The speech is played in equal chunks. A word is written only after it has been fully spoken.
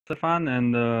Stefan,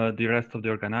 and the rest of the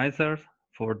organizers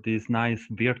for this nice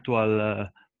virtual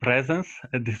presence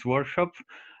at this workshop.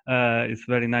 It's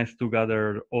very nice to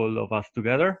gather all of us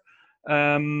together.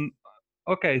 Um,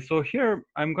 okay, so here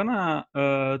I'm gonna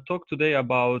talk today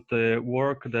about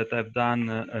work that I've done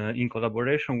in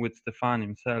collaboration with Stefan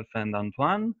himself and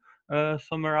Antoine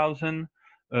Sommerhausen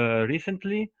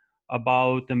recently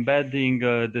about embedding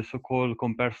the so-called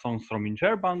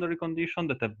Compere-Song-Strominger boundary condition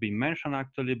that have been mentioned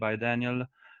actually by Daniel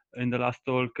in the last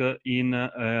talk in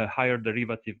higher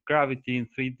derivative gravity in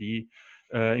 3D,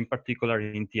 in particular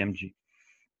in TMG.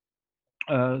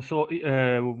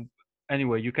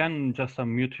 Anyway, you can just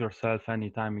unmute yourself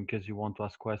anytime in case you want to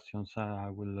ask questions. I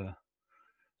will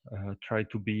try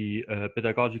to be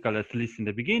pedagogical at least in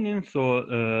the beginning. So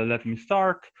let me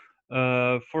start.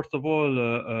 First of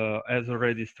all, as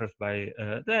already stressed by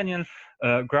Daniel,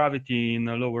 gravity in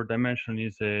a lower dimension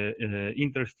is an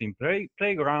interesting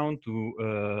playground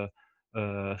to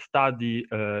study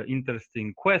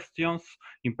interesting questions,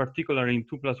 in particular in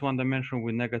 2+1 dimension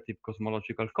with negative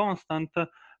cosmological constant.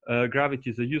 Gravity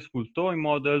is a useful toy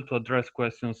model to address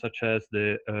questions such as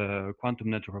the quantum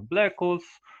network of black holes,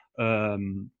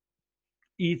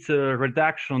 its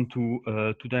reduction to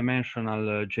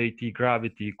two-dimensional JT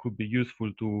gravity could be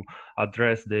useful to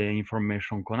address the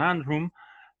information conundrum.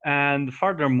 And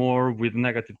furthermore, with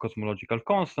negative cosmological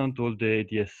constant, all the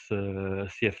ADS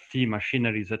CFT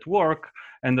machinery is at work,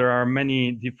 and there are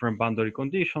many different boundary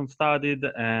conditions studied,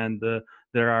 and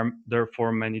there are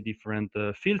therefore many different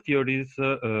field theories,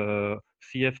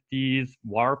 CFTs,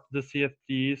 warped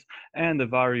CFTs, and the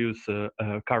various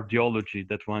cardiology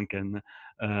that one can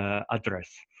address.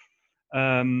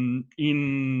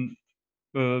 In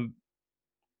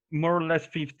more or less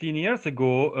 15 years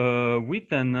ago,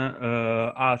 Witten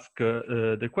asked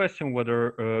the question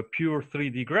whether pure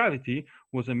 3D gravity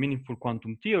was a meaningful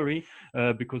quantum theory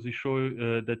because he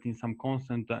showed that in some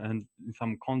constant and in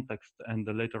some context, and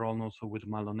later on also with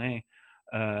Maloney,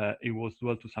 it was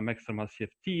dual to some external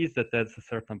CFTs that had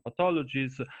certain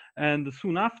pathologies. And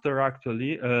soon after,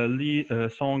 actually, Lee,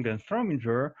 Song, and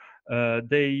Strominger,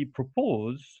 they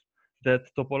proposed that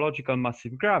topological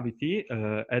massive gravity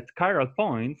at chiral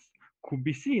points could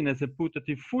be seen as a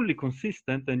putative fully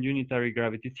consistent and unitary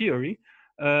gravity theory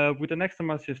with an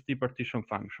external CFT partition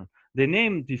function. They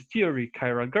named this theory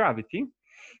chiral gravity.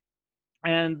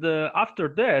 And after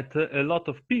that, a lot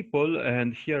of people,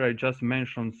 and here I just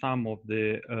mentioned some of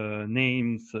the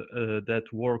names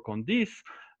that work on this,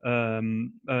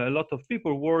 a lot of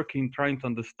people work in trying to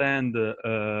understand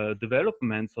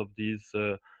developments of this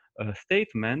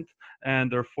statement,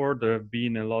 and therefore there have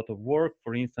been a lot of work,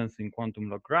 for instance, in quantum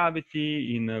log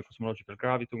gravity, in cosmological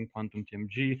gravity, in quantum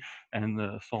TMG, and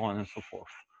so on and so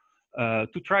forth,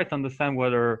 to try to understand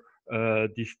whether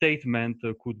the statement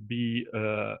could be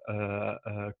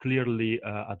clearly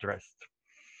addressed.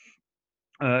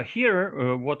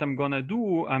 Here, what I'm gonna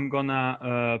do, I'm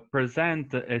gonna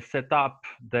present a setup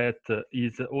that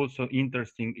is also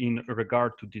interesting in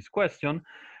regard to this question.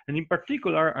 And in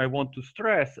particular, I want to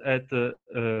stress that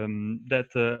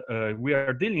we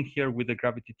are dealing here with the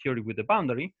gravity theory with the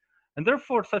boundary. And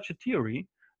therefore, such a theory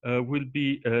will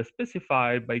be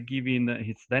specified by giving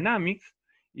its dynamics,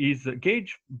 is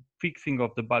gauge fixing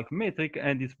of the bulk metric,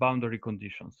 and its boundary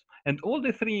conditions. And all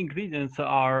the three ingredients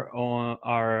are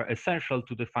essential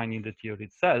to defining the theory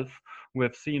itself. We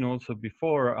have seen also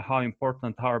before how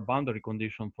important are boundary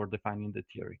conditions for defining the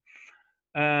theory.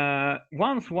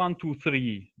 Once 1, 2,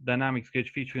 3 dynamics,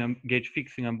 gauge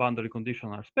fixing, and boundary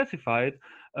condition are specified,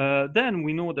 then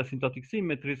we know the asymptotic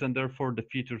symmetries and therefore the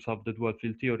features of the dual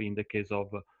field theory in the case of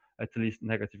at least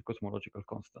negative cosmological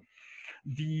constant.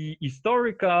 The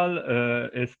historical,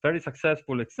 very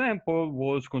successful example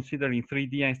was considering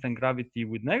 3D Einstein gravity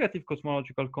with negative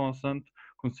cosmological constant,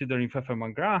 considering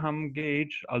Pfefferman-Graham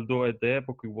gauge, although at the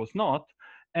epoch it was not,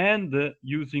 and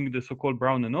using the so-called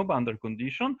Brown and no boundary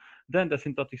condition. Then the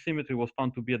asymptotic symmetry was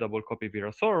found to be a double copy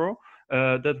Virasoro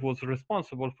that was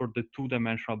responsible for the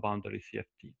two-dimensional boundary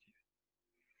CFT.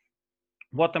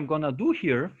 What I'm gonna do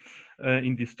here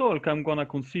in this talk, I'm gonna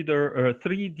consider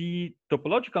 3D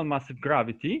topological massive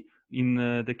gravity in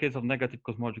the case of negative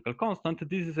cosmological constant.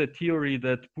 This is a theory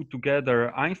that put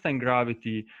together Einstein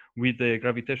gravity with the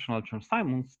gravitational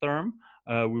Chern-Simons term.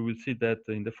 We will see that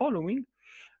in the following.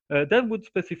 That would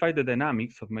specify the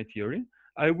dynamics of my theory.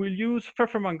 I will use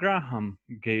Pfefferman-Graham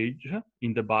gauge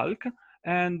in the bulk,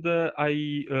 and I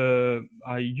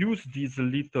use this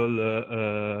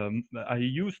I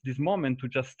use this moment to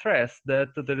just stress that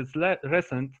there is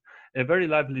recent a very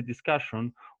lively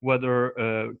discussion whether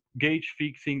gauge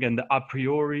fixing and a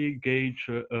priori gauge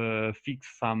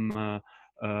fix some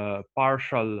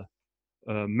partial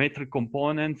metric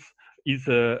components is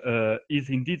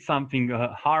indeed something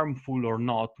harmful or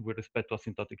not with respect to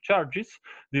asymptotic charges.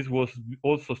 This was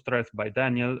also stressed by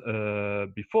Daniel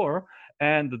before,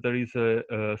 and there is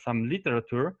some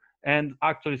literature and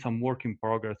actually some work in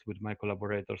progress with my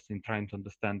collaborators in trying to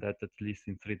understand that at least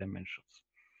in 3 dimensions.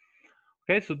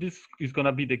 Okay, so this is going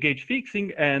to be the gauge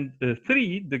fixing, and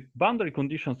 3, the boundary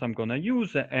conditions I'm going to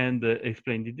use and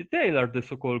explain in detail are the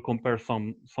so-called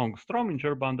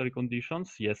Compere-Song-Strominger boundary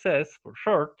conditions, CSS for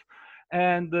short.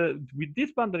 And with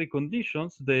these boundary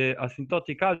conditions, the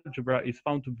asymptotic algebra is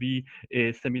found to be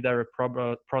a semi-direct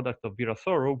product of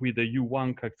Virasoro with a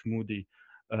U1 Kac-Moody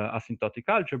asymptotic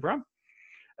algebra.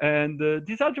 And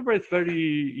this algebra is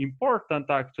very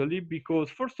important actually because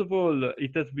first of all,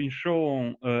 it has been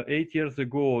shown 8 years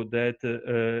ago that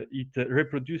it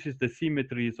reproduces the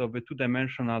symmetries of a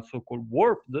 2-dimensional so-called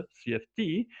warped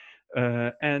CFT.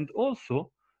 And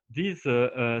also this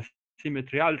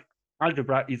symmetry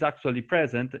algebra is actually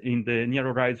present in the near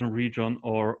horizon region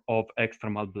or of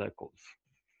extremal black holes.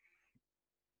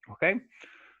 Okay.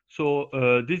 So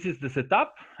this is the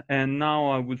setup, and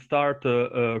now I will start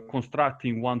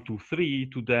constructing 1, 2, 3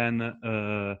 to then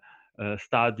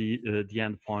study the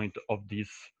endpoint of this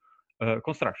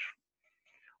construction.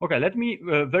 Okay, let me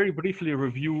very briefly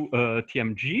review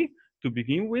TMG to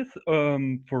begin with,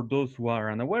 for those who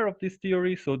are unaware of this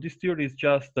theory. So this theory is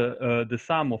just the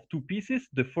sum of 2 pieces.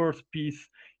 The first piece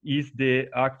is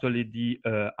actually the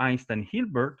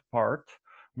Einstein-Hilbert part,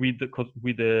 with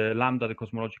the lambda, the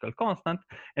cosmological constant,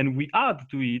 and we add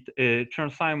to it a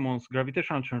Chern-Simons,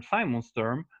 gravitational Chern-Simons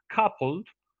term coupled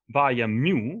via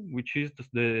mu, which is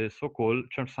the so-called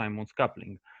Chern-Simons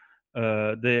coupling.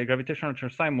 The gravitational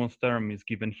Chern-Simons term is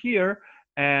given here,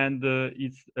 and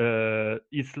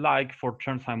it's like for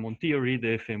Chern-Simons theory,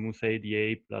 the famous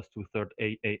ADA plus 2/3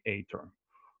 AAA term.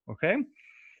 Okay.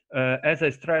 As I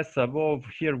stressed above,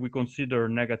 here we consider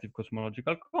negative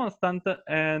cosmological constant,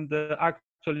 and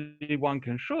actually one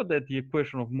can show that the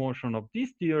equation of motion of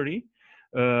this theory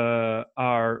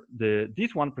are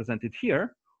this one presented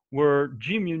here, where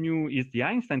G mu nu is the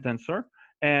Einstein tensor,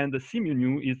 and the C mu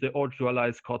nu is the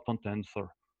Hodge-dualized Cotton tensor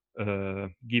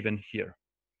given here.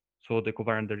 So the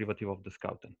covariant derivative of the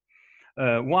Schouten.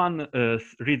 One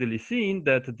readily seen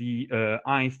that the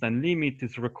Einstein limit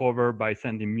is recovered by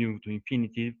sending mu to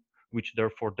infinity, which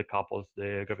therefore decouples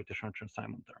the gravitational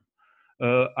Chern-Simons term.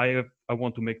 I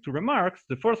want to make 2 remarks.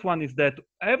 The first one is that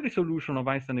every solution of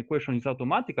Einstein equation is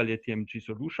automatically a TMG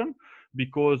solution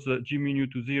because G mu nu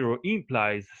to 0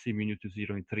 implies C mu nu to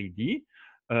 0 in 3D.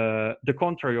 The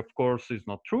contrary, of course, is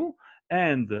not true.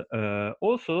 And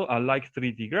also, unlike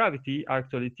 3D gravity,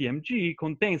 actually TMG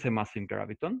contains a massive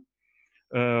graviton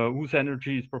whose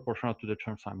energy is proportional to the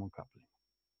Chern-Simons coupling.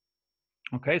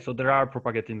 Okay, so there are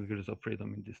propagating degrees of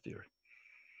freedom in this theory.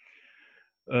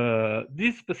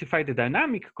 This specifies the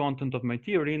dynamic content of my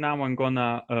theory. Now I'm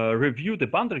gonna review the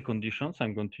boundary conditions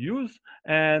I'm going to use.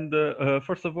 And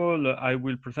first of all, I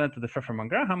will present the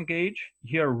Pfefferman-Graham gauge.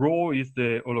 Here, rho is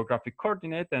the holographic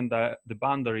coordinate, and the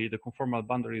boundary, the conformal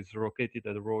boundary, is located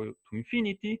at rho to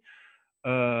infinity.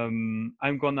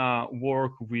 I'm gonna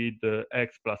work with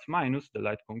x plus minus, the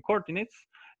light cone coordinates,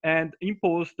 and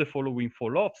impose the following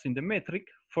fall-offs in the metric.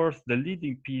 First, the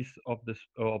leading piece of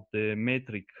the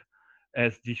metric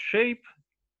as this shape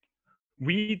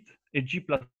with a G++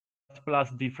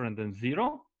 different than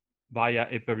 0 via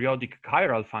a periodic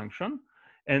chiral function,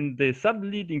 and the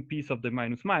subleading piece of the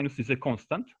minus minus is a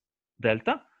constant,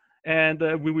 delta, and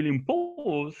we will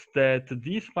impose that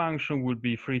this function will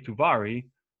be free to vary,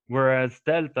 whereas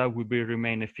delta will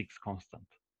remain a fixed constant.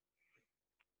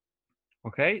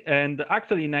 Okay, and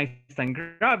actually in Einstein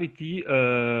gravity,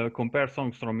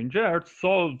 Compere-Song-Strominger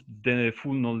solved the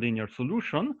full nonlinear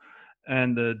solution,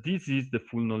 and this is the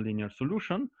full nonlinear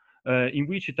solution, in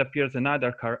which it appears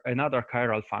another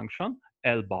chiral function,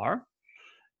 L bar.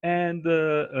 And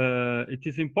it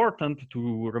is important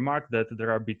to remark that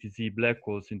there are BTZ black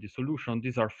holes in the solution.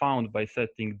 These are found by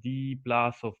setting d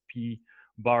plus of p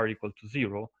bar equal to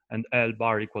 0 and L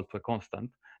bar equal to a constant.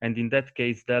 And in that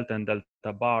case, delta and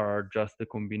delta bar are just the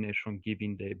combination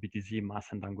giving the BTZ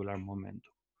mass and angular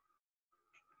momentum,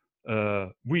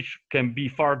 which can be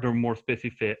furthermore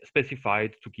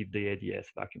specified to give the ADS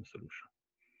vacuum solution.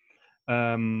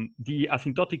 The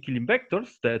asymptotic Killing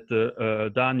vectors that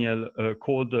Daniel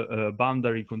called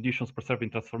boundary conditions preserving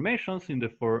transformations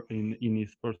in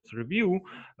his first review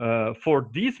for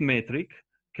this metric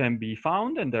can be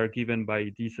found, and they're given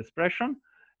by this expression,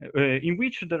 in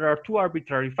which there are 2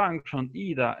 arbitrary functions,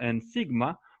 eta and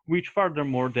sigma, which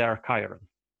furthermore they are chiral,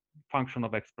 function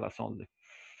of x plus only.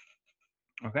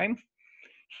 Okay.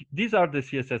 these are the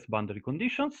CSS boundary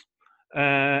conditions.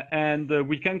 And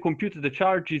we can compute the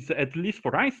charges at least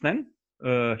for Einstein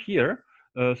here.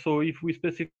 So if we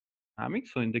specify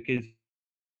dynamics, so in the case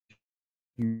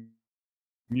mu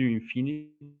infinity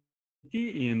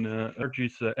in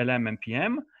charges LM and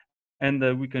PM,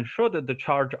 and we can show that the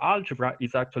charge algebra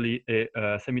is actually a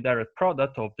semi-direct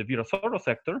product of the Virasoro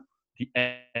sector, the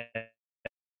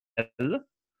L,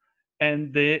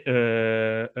 and the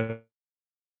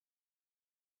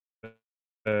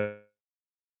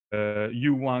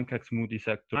U1 Kac-Moody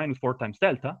sector minus 4 times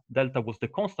delta. Delta was the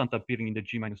constant appearing in the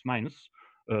G minus minus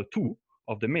 2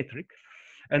 of the metric.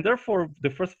 And therefore, the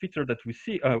first feature that we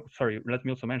see, sorry, let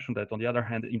me also mention that on the other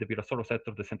hand, in the Virasoro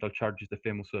sector, the central charge is the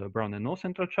famous Brown and no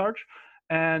central charge.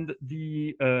 And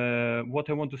the what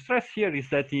I want to stress here is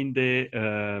that in the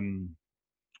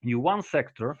U1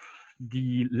 sector,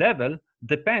 the level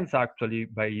depends actually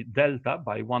by delta,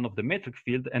 by one of the metric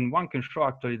field, and one can show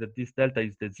actually that this delta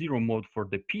is the zero mode for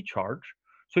the P charge.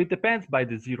 So it depends by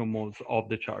the zero modes of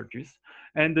the charges.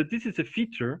 And this is a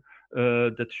feature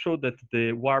that showed that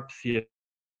the warp CFT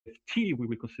we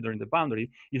will consider in the boundary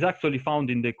is actually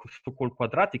found in the so-called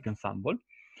quadratic ensemble,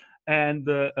 and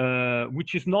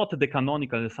which is not the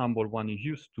canonical ensemble one is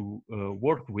used to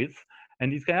work with,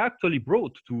 and it's actually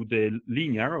brought to the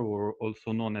linear, or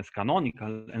also known as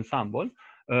canonical ensemble,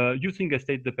 using a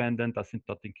state-dependent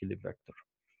asymptotic Killy vector.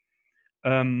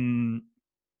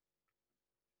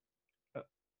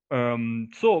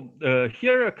 So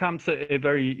here comes a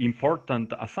very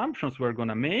important assumptions we're going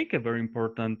to make, a very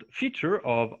important feature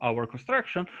of our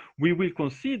construction. We will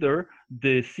consider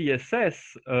the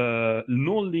CSS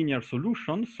nonlinear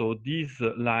solution, so this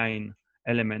line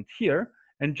element here,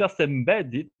 and just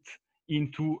embed it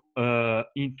into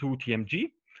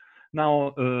TMG.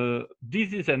 Now,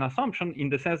 this is an assumption in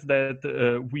the sense that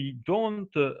we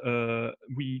don't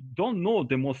know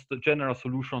the most general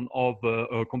solution of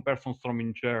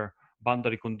Compere-Song-Strominger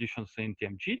boundary conditions in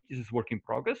TMG. This is work in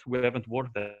progress. We haven't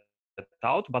worked that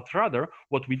out, but rather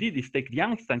what we did is take the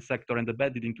Einstein sector and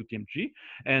embed it into TMG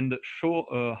and show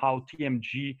how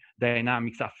TMG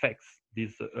dynamics affects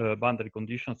these boundary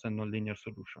conditions and nonlinear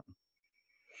solution.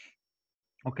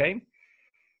 Okay.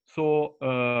 So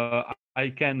I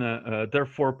can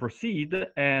therefore proceed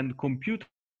and compute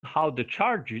how the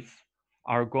charges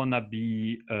are gonna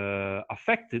be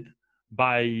affected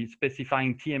by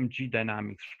specifying TMG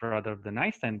dynamics rather than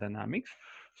Einstein dynamics.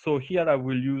 So here I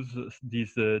will use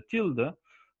this tilde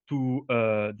to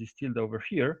this tilde over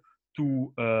here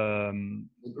to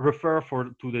refer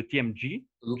to the TMG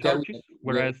Luca, charges,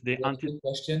 whereas we have the a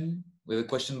question. We have a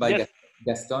question by yes.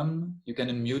 Gaston. You can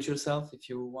unmute yourself if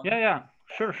you want. Yeah,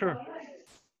 sure.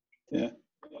 Yeah.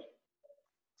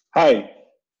 Hi.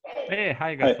 Hey,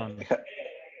 hi, Gaston. I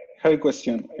have a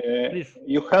question. Please.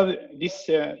 You have this,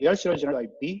 the algebra general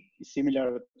IP is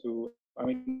similar to, I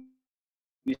mean,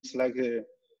 it's like a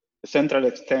central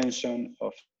extension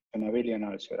of an abelian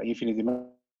algebra, infinite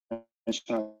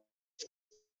dimensional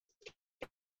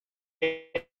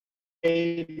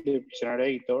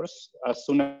generators as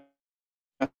soon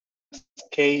as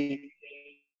k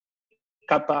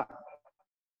kappa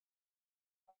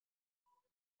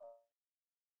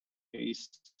is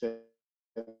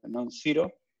non-zero.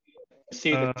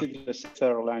 See the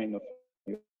third line of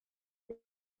your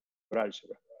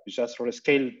algebra. You just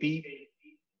rescale P,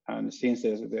 and since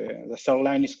the third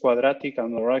line is quadratic,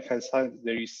 on the right-hand side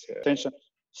there is tension.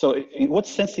 So in what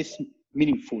sense is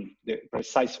meaningful, the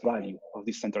precise value of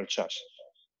this central charge?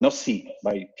 Not C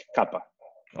by kappa.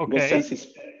 Okay. In what sense is,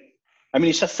 I mean,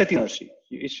 it's just set energy.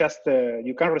 It's just,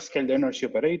 you can rescale the energy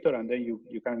operator, and then you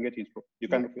can get it, you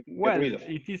can get rid of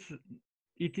it.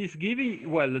 It is giving,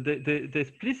 well, the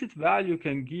explicit value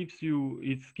can gives you,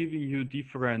 it's giving you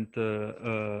different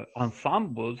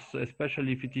ensembles,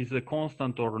 especially if it is a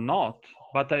constant or not.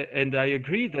 But I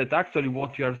agree that actually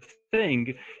what you are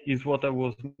saying is what I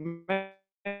was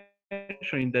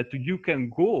mentioning, that you can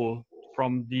go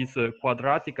from this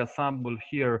quadratic ensemble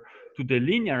here to the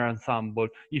linear ensemble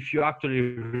if you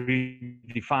actually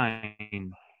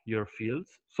redefine your fields.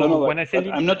 So no, when I say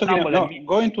linear I'm not talking ensemble, about, I mean,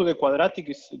 going to the quadratic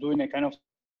is doing a kind of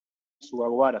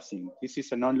Sugawara thing. This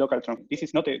is a non-local transform. This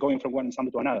is not going from one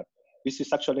ensemble to another. This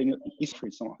is actually easy for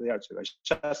some of the algebra. It's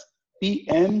just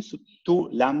PM to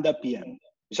lambda PM.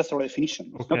 It's just a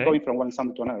redefinition. It's not going from one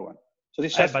ensemble to another one. So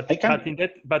it's just, but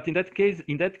in that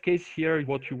case here,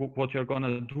 what you're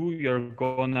gonna do, you're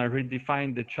gonna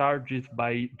redefine the charges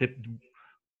by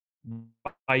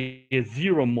a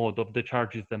zero mode of the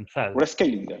charges themselves.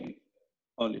 Rescaling them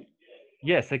only.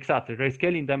 Yes, exactly.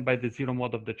 Rescaling them by the zero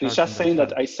mode of the charges. It's just saying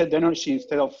that I set the energy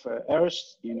instead of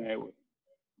Earth in a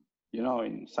you know,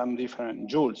 in some different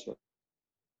joules or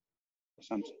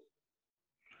something.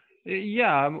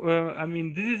 Yeah, I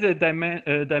mean, this is a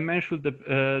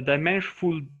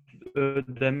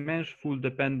dimensionful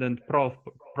dependent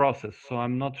process. So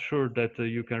I'm not sure that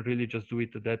you can really just do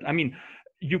it that. I mean,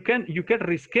 you can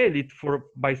rescale it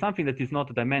by something that is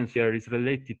not dimensional, is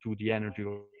related to the energy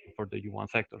for the U1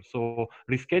 sector. So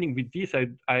rescaling with this,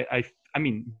 I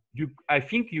mean, I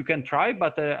think you can try,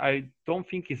 but I don't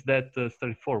think it's that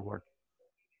straightforward.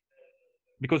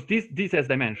 Because this has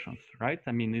dimensions, right?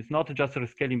 I mean, it's not just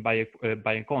rescaling by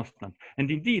a constant. And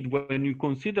indeed, when you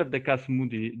consider the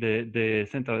Cas-Moody, the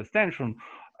central extension,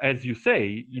 as you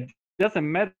say, it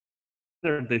doesn't matter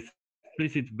the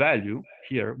explicit value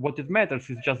here. What it matters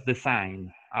is just the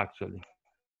sign, actually.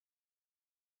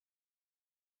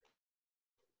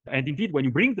 And indeed, when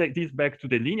you bring this back to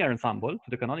the linear ensemble, to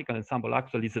the canonical ensemble,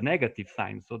 actually it's a negative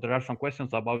sign. So there are some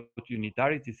questions about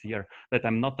unitarities here that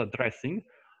I'm not addressing.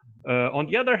 On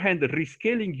the other hand,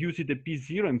 rescaling using the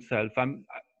P0 himself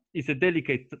is a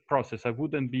delicate process. I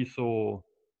wouldn't be so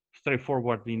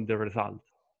straightforward in the result.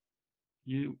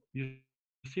 You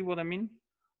see what I mean?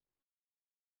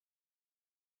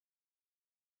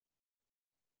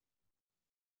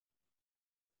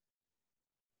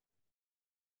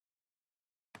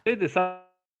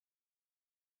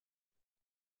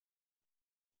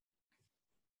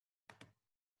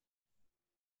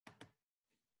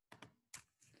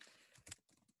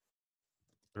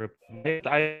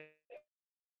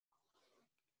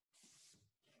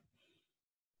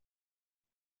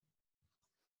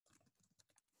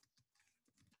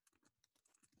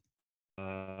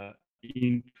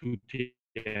 Into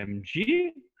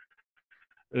TMG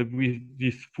with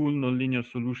this full nonlinear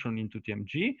solution into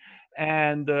TMG,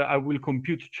 and I will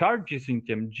compute charges in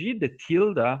TMG. The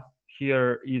tilde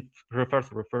here it refers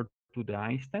to the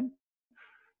Einstein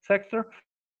sector,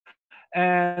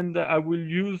 and I will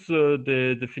use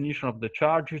the definition of the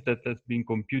charges that has been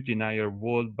computed in higher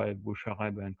world by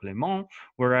Bouchareb and Clément,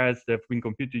 whereas they've been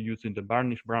computed using the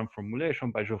Barnish-Brown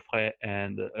formulation by Geoffrey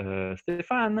and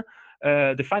Stéphane.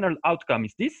 The final outcome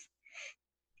is this.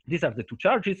 These are the two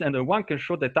charges, and one can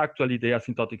show that actually the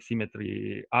asymptotic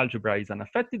symmetry algebra is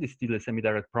unaffected. It's still a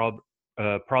semi-direct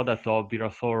product of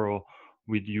Virasoro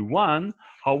with U1.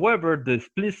 However, the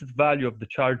explicit value of the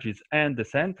charges and the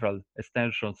central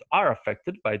extensions are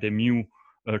affected by the mu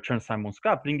Chern-Simons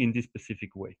coupling in this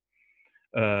specific way.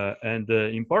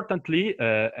 Importantly,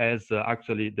 as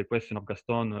actually the question of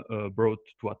Gaston brought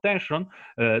to attention,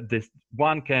 this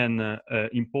one can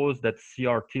impose that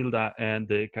CR tilde and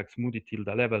the Cas-Moody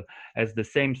tilde level as the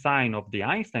same sign of the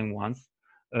Einstein ones,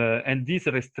 and this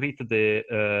restricts the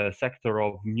sector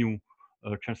of mu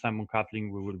Chern-Simons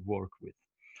coupling we will work with.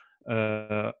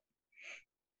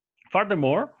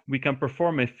 Furthermore, we can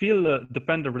perform a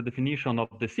field-dependent redefinition of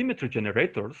the symmetry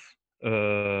generators,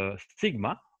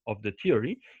 sigma, of the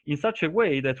theory in such a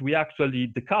way that we actually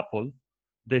decouple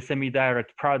the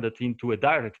semi-direct product into a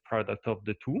direct product of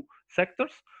the two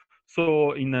sectors.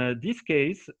 So in this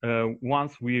case,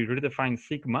 once we redefine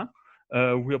sigma,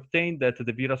 we obtain that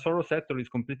the Virasoro sector is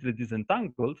completely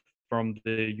disentangled from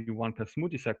the U1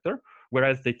 Cas-Moody sector,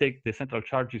 whereas they take the central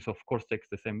charges, of course, takes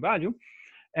the same value.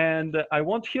 And I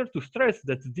want here to stress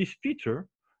that this feature,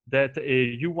 that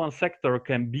a U1 sector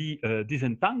can be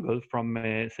disentangled from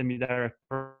a semi-direct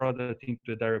product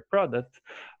into a direct product,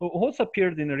 also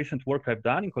appeared in a recent work I've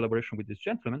done in collaboration with this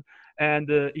gentleman. And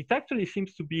it actually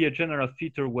seems to be a general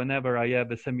feature whenever I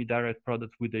have a semi-direct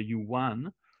product with a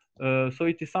U1. So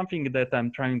it is something that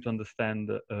I'm trying to understand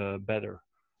better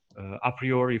a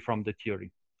priori from the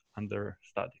theory under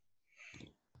study.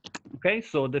 Okay,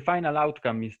 so the final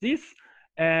outcome is this.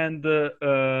 And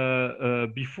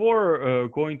before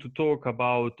going to talk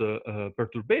about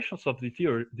perturbations of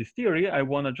this theory, I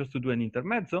want just to do an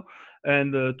intermezzo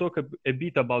and talk a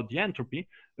bit about the entropy,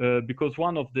 because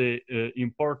one of the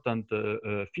important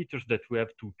features that we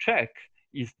have to check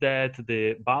is that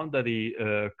the boundary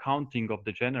counting of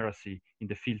degeneracy in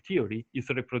the field theory is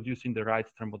reproducing the right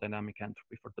thermodynamic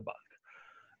entropy for the bulk.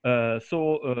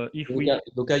 If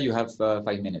Luca, you have 5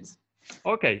 minutes.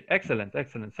 Okay, excellent,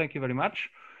 excellent. Thank you very much.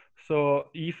 So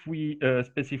if we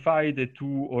specify the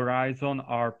two horizon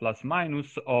R plus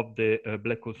minus of the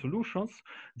black hole solutions,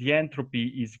 the entropy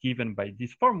is given by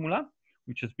this formula,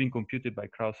 which has been computed by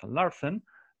Krauss and Larsen,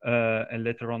 and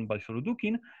later on by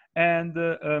Solodukin. And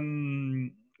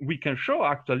we can show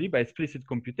actually by explicit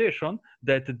computation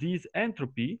that this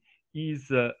entropy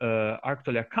is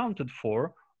actually accounted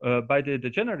for by the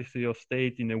degeneracy of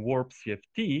state in a warp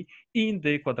CFT in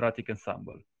the quadratic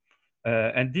ensemble.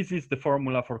 And this is the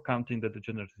formula for counting the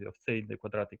degeneracy of, say, the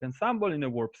quadratic ensemble in a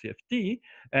warp CFT.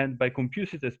 And by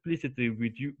computing it explicitly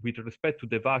with respect to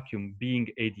the vacuum being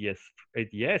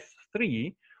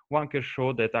ADS3, one can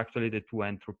show that actually the two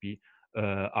entropy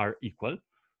are equal.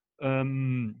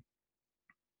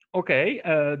 Okay,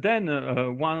 then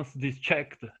once this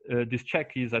check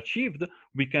is achieved,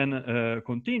 we can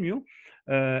continue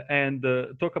and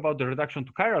talk about the reduction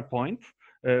to chiral points,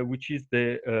 which is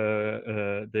the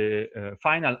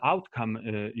final outcome,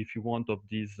 if you want, of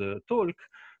this talk.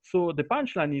 So the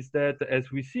punchline is that,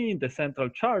 as we see in the central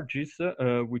charges,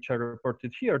 which are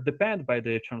reported here, depend by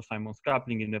the Chern-Simons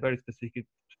coupling in a very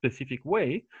specific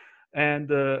way.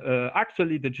 And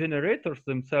actually, the generators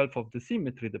themselves of the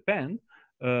symmetry depend.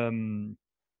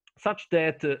 Such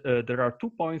that there are 2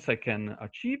 points I can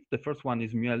achieve. The first one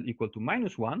is μL equal to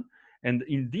 -1. And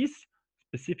in this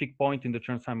specific point in the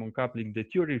Chern-Simons coupling, the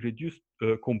theory reduced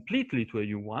completely to a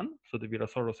U1. So the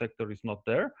Virasoro sector is not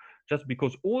there, just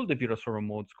because all the Virasoro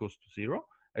modes goes to 0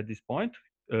 at this point,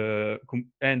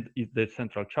 and is the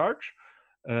central charge.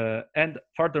 And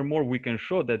furthermore, we can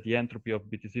show that the entropy of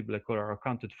BTC black hole are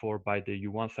accounted for by the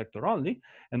U1 sector only.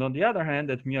 And on the other hand,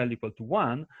 at μL equal to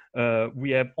 1, we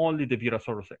have only the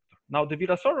Virasoro sector. Now, the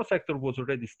Virasoro sector was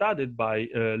already studied by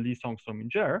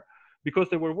Lee-Song-Strominger because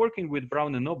they were working with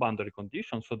Brown and no boundary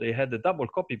conditions, so they had a double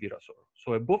copy Virasoro.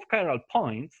 So at both chiral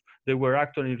points, they were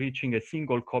actually reaching a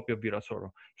single copy of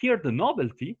Virasoro. Here, the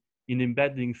novelty in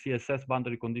embedding CSS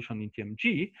boundary condition in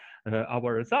TMG,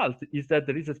 our result is that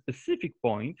there is a specific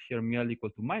point here, μL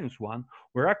equal to -1,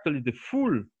 where actually the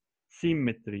full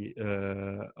symmetry,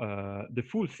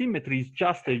 is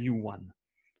just a U1.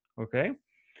 Okay,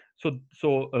 so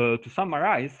to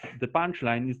summarize, the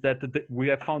punchline is that we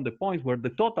have found a point where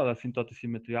the total asymptotic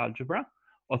symmetry algebra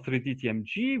of 3D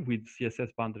TMG with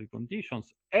CSS boundary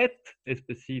conditions at a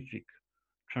specific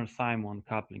Chern-Simons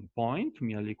coupling point,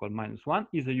 μL equal -1,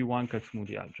 is a U1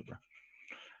 Kac-Moody algebra.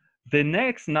 The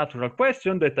next natural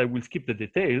question that I will skip the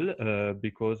detail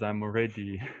because I'm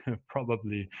already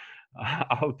probably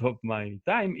out of my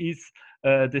time is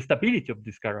the stability of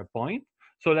this chiral point.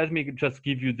 So let me just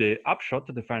give you the upshot,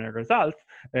 the final result.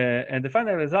 And the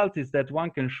final result is that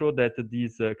one can show that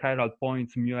these chiral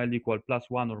points μL equal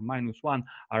 +1 or -1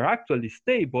 are actually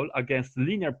stable against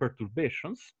linear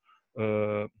perturbations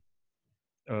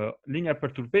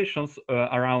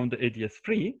around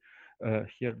ADS3.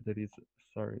 Here there is,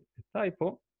 sorry, a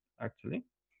typo, actually.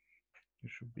 It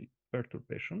should be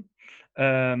perturbation.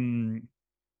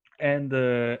 And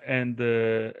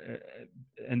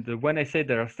when I say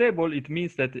they are stable, it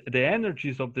means that the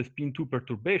energies of the spin 2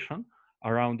 perturbation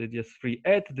around ADS3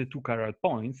 at the two chiral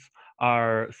points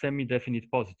are semi-definite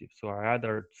positive, so are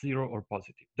either 0 or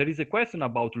positive. There is a question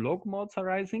about log modes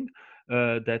arising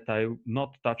that I will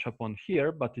not touch upon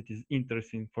here, but it is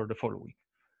interesting for the following.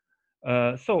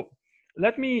 So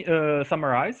let me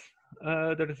summarize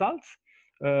the results.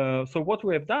 So what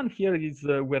we have done here is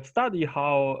we have studied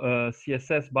how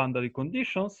CSS boundary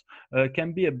conditions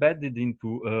can be embedded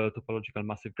into topological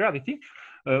massive gravity.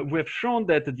 We have shown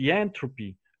that the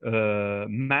entropy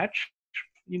match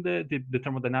in the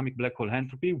thermodynamic black hole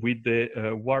entropy with the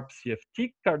warp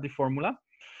CFT Cardy formula.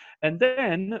 And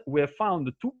then we have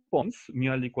found 2 points,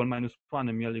 μL equal -1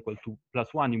 and μL equal to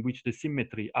 +1, in which the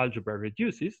symmetry algebra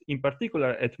reduces. In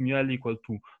particular, at μL equal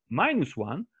to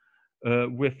 -1,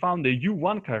 we found a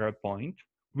U1 chiral point,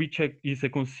 which is a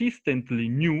consistently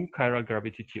new chiral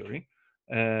gravity theory.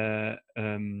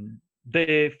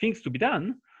 The things to be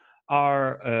done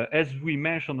are, as we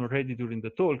mentioned already during the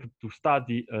talk, to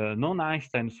study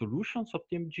non-Einstein solutions of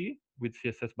TMG with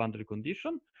CSS boundary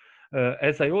condition.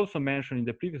 As I also mentioned in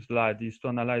the previous slide, is to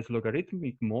analyze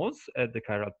logarithmic modes at the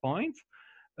chiral points.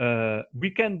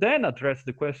 We can then address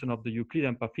the question of the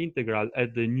Euclidean path integral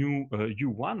at the new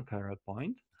U1 chiral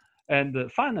point.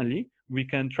 And finally, we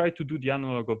can try to do the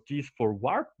analog of this for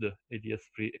warped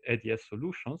ADS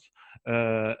solutions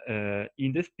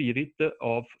in the spirit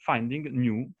of finding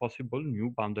possible new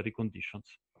boundary conditions.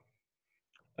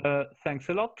 Thanks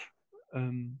a lot.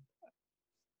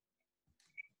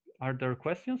 Are there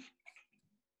questions?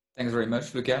 Thanks very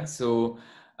much, Luca. So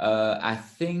I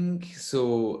think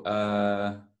so.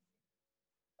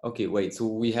 Okay, wait. So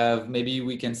maybe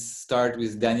we can start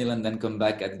with Daniel and then come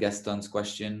back at Gaston's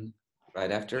question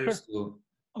right after. Sure. So,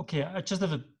 okay, I just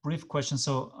have a brief question.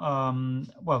 So,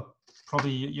 well,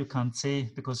 probably you can't say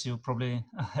because you probably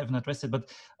haven't addressed it, but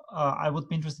I would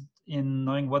be interested in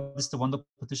knowing what is the Wonder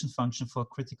partition function for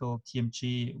critical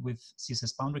TMG with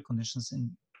CSS boundary conditions.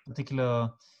 In particular,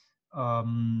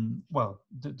 well,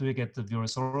 do you get the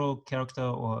Virasoro character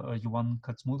or a U1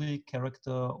 Kac-Moody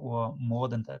character or more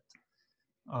than that?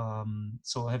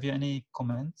 So have you any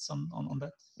comments on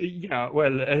that? Yeah,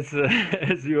 well, as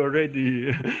as you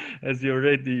already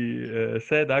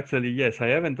said, actually, yes, I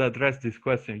haven't addressed this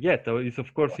question yet. It's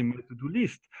of course in my to-do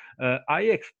list. I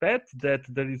expect that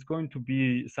there is going to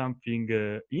be something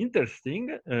interesting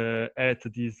at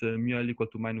this mu L equal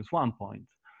to -1 point,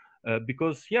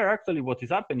 because here actually what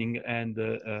is happening, and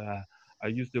I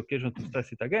use the occasion to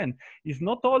stress it again, is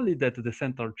not only that the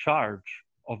central charge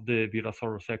of the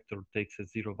Virasoro sector takes a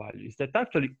 0 value, is that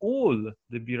actually all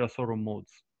the Virasoro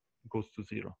modes goes to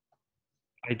 0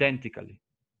 identically,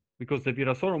 because the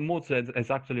Virasoro mode has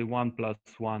actually 1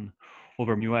 + 1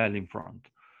 over mu L in front.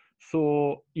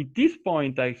 So at this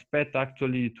point, I expect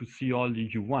actually to see only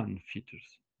U1 features.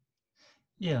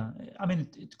 Yeah, I mean,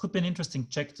 it could be an interesting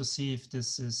check to see if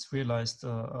this is realized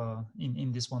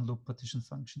in this one loop partition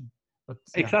function. But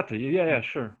yeah. Exactly, yeah,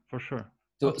 sure, for sure.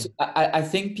 So, Okay. so I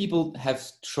think people have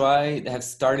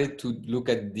started to look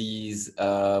at these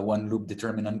one loop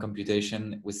determinant computation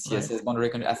with CSS Right. boundary.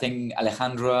 I think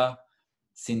Alejandra,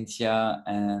 Cynthia,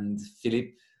 and Philip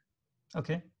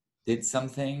did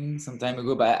something some time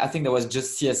ago, but I think that was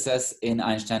just CSS in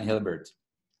Einstein-Hilbert.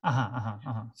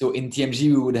 So in TMG,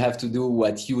 we would have to do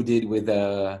what you did with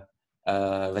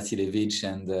Vasilevich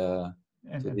and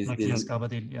Matthias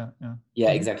Gabadil,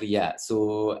 yeah, exactly, yeah. So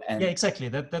yeah, exactly.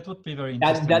 That would be very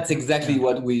interesting. That's exactly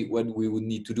what we would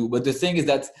need to do. But the thing is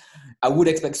that I would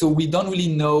expect. So we don't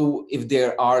really know if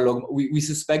there are log. We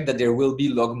suspect that there will be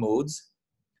log modes,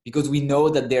 because we know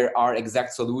that there are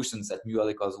exact solutions at mu L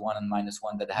equals 1 and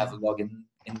 -1 that have log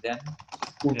in them.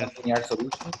 Full linear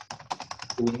solutions.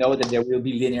 So we know that there will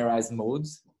be linearized modes.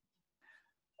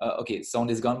 Okay, sound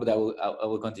is gone, but I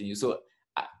will continue. So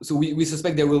we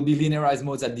suspect there will be linearized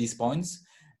modes at these points,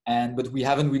 but we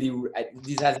haven't really,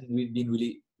 this hasn't been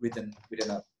really written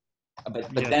up.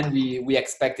 But then we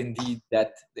expect indeed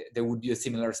that there would be a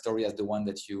similar story as the one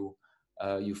that you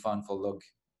found for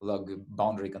log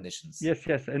boundary conditions.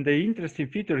 Yes, and the interesting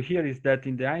feature here is that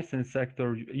in the Einstein sector,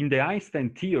 in the Einstein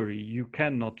theory, you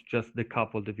cannot just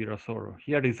decouple the Virasoro.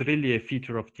 Here is really a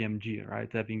feature of TMG,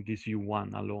 right? Having this U1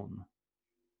 alone.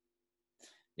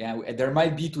 Yeah, there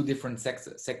might be two different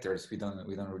sectors. We don't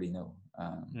really know.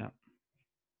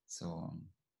 So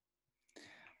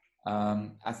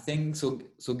I think so.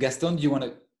 So Gaston, do you want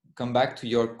to come back to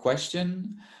your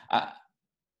question?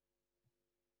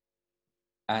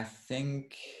 I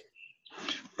think.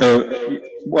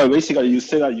 Well, basically, you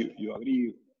said that you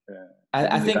agree.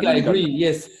 I think I agree.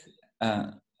 Yes,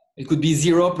 it could be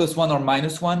 0 + 1 or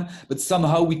 -1, but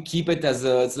somehow we keep it as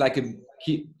it's like a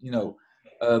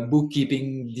a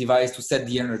bookkeeping device to set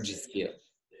the energy scale.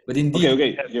 But indeed,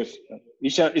 okay, yes,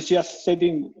 it's just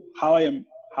setting how I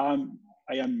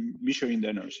am measuring the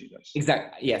energy.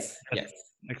 Exactly. Yes.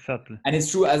 Exactly. And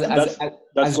it's true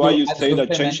that's why you say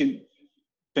that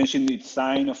changing the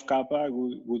sign of kappa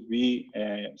would be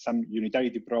some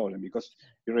unitarity problem, because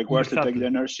it requires to take the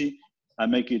energy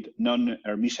and make it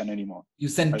non-Hermitian anymore. You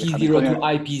send P0 to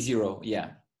IP0, yeah.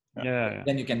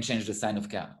 Then you can change the sign of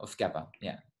kappa,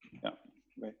 yeah. Yeah,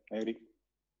 okay, I agree.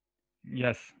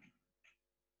 Yes.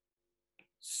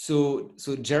 So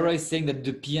Jera is saying that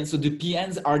the PNs, so the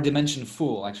PNs are dimension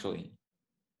full, actually.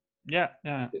 Yeah.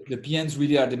 The PNs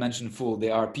really are dimension full.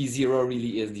 They are P0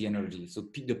 really is the energy. So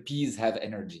the P's have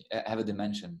energy, have a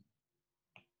dimension.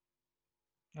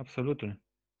 Absolutely.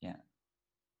 Yeah.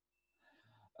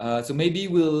 So maybe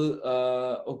we'll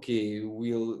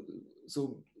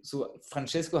so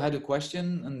Francesco had a question,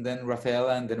 and then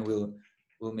Rafaela, and then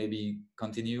we'll maybe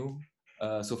continue.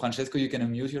 So Francesco, you can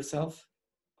unmute yourself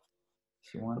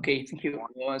if you want. Okay, thank you.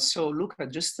 So Luca,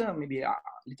 just maybe a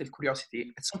little curiosity.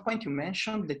 At some point you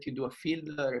mentioned that you do a field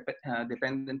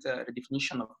dependent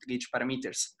redefinition of the gauge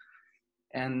parameters.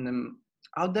 And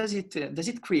how does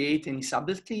it create any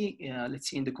subtlety, let's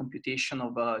say in the computation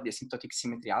of the asymptotic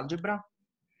symmetry algebra?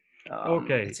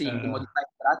 Okay. Let's say in the modified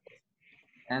bracket.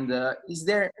 And is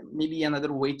there maybe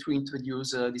another way to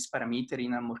introduce this parameter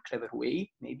in a more clever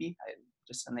way? Maybe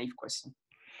just a naive question.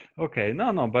 Okay,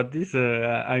 no, but this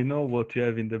I know what you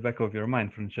have in the back of your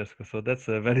mind, Francesco. So that's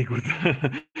a very good,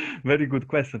 very good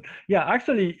question. Yeah,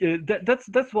 actually,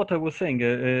 that's what I was saying.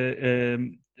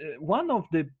 One of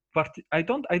the I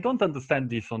don't understand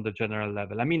this on the general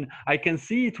level. I mean, I can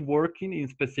see it working in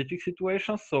specific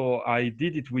situations. So I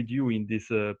did it with you in this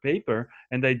paper,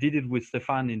 and I did it with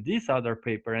Stefan in this other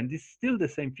paper, and it's still the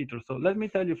same feature. So let me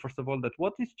tell you first of all that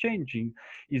what is changing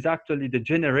is actually the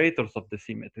generators of the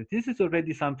symmetry. This is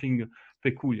already something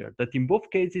peculiar, that in both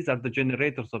cases are the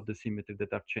generators of the symmetry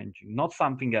that are changing, not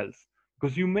something else.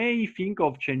 Because you may think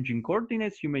of changing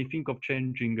coordinates, you may think of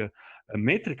changing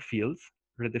metric fields,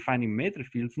 redefining metric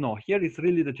fields. No, here it's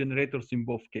really the generators in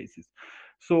both cases.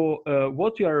 So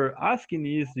what you are asking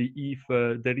is if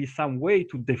there is some way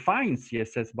to define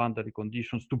CSS boundary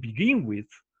conditions to begin with,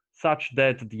 such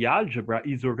that the algebra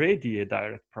is already a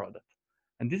direct product.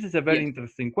 And this is a very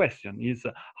interesting question, is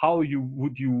how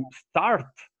would you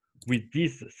start with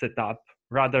this setup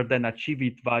rather than achieve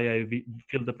it via a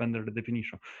field-dependent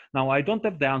redefinition? Now, I don't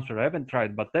have the answer, I haven't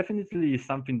tried, but definitely is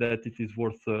something that it is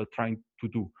worth trying to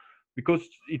do, because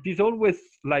it is always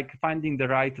like finding the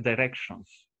right directions,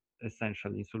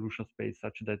 essentially, in solution space,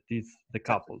 such that is the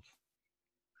couples.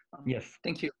 Yes.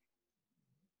 Thank you.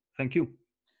 Thank you.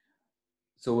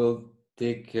 So we'll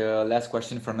take last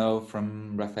question for now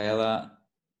from Rafaela,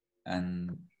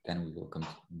 and then we will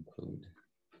conclude.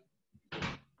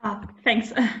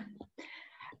 Thanks.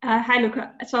 Hi,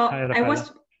 Luca. So Hi,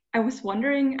 I was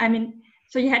wondering, I mean,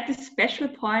 so you had these special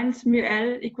points,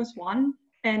 mu_L = 1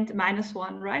 and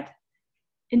 -1, right?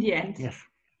 In the end. Yes.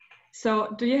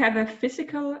 So do you have a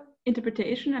physical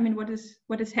interpretation? I mean, what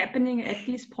is happening at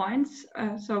these points?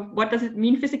 So what does it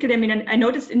mean physically? I mean, I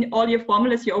noticed in all your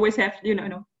formulas, you always have,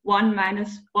 1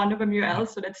 - 1 over mu_L.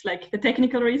 So that's like the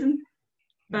technical reason.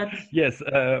 But yes,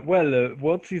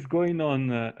 what is going on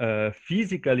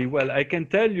physically? Well, I can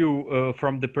tell you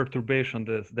from the perturbation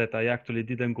that I actually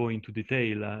didn't go into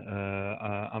detail,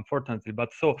 unfortunately.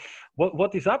 But so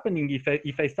what is happening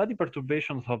if I study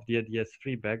perturbations of the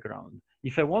ADS3 background,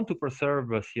 if I want to preserve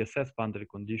CSS boundary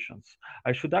conditions,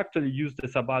 I should actually use the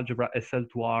subalgebra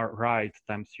SL2R right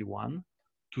times U1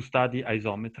 to study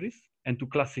isometries and to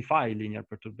classify linear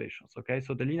perturbations, okay?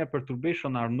 So the linear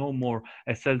perturbations are no more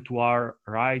SL2R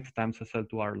right times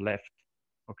SL2R left,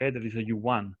 okay? There is a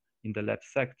U1 in the left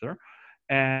sector.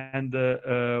 And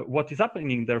what is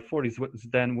happening, therefore, is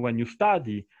then when you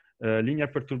study linear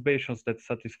perturbations that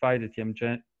satisfy the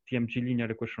TMG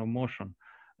linear equation of motion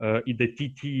in the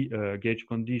TT gauge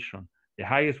condition, the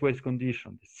highest waves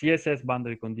condition, the CSS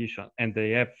boundary condition, and they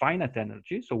have finite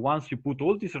energy. So once you put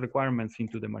all these requirements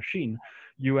into the machine,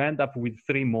 you end up with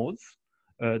 3 modes.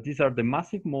 These are the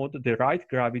massive mode, the right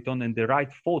graviton, and the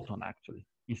right photon, actually,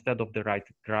 instead of the right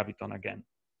graviton again,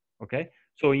 okay?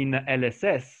 So in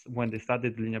LSS, when they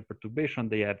studied linear perturbation,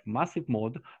 they have massive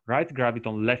mode, right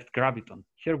graviton, left graviton.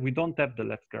 Here, we don't have the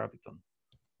left graviton,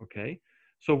 okay?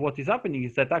 So what is happening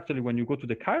is that actually when you go to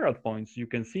the chiral points, you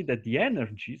can see that the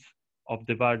energies of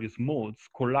the various modes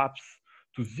collapse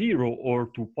to 0 or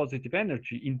to positive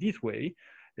energy in this way.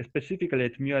 Specifically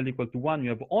at mu_L = 1, you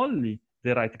have only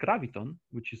the right graviton,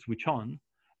 which is switch on,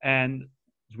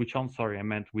 sorry, I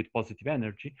meant with positive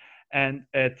energy. And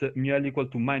at mu_L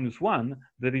 = -1,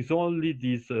 there is only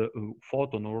this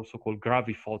photon, or also called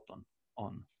graviphoton,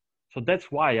 on. So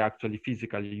that's why actually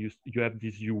physically you have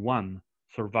this U1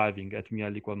 surviving at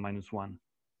mu_L = -1.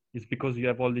 It's because you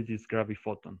have only this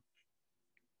graviphoton.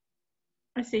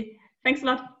 I see. Thanks a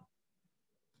lot.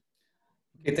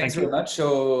 Okay, thanks very much.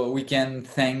 So we can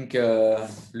thank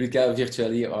Luca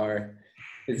virtually or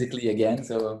physically again.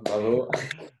 So bravo.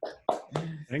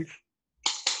 Thanks.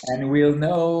 And we'll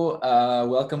now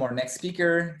welcome our next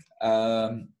speaker,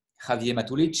 Javier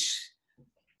Matulich.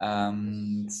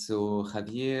 So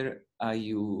Javier, are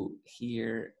you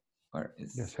here? Or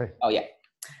is... Yes, hi. Oh yeah.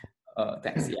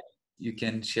 Thanks. Yeah, you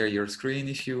can share your screen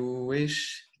if you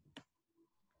wish.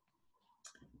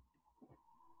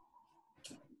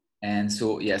 And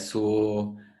so, yeah,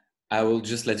 so I will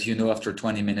just let you know after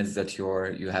 20 minutes that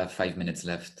you have 5 minutes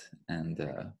left. And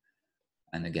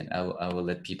again, I will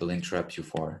let people interrupt you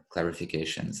for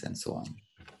clarifications and so on.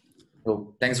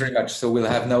 So thanks very much. So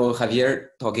we'll have now Javier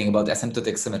talking about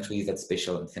asymptotic symmetries at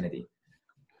spatial infinity.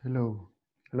 Hello.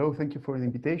 Hello, thank you for the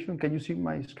invitation. Can you see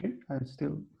my screen? I'm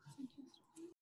still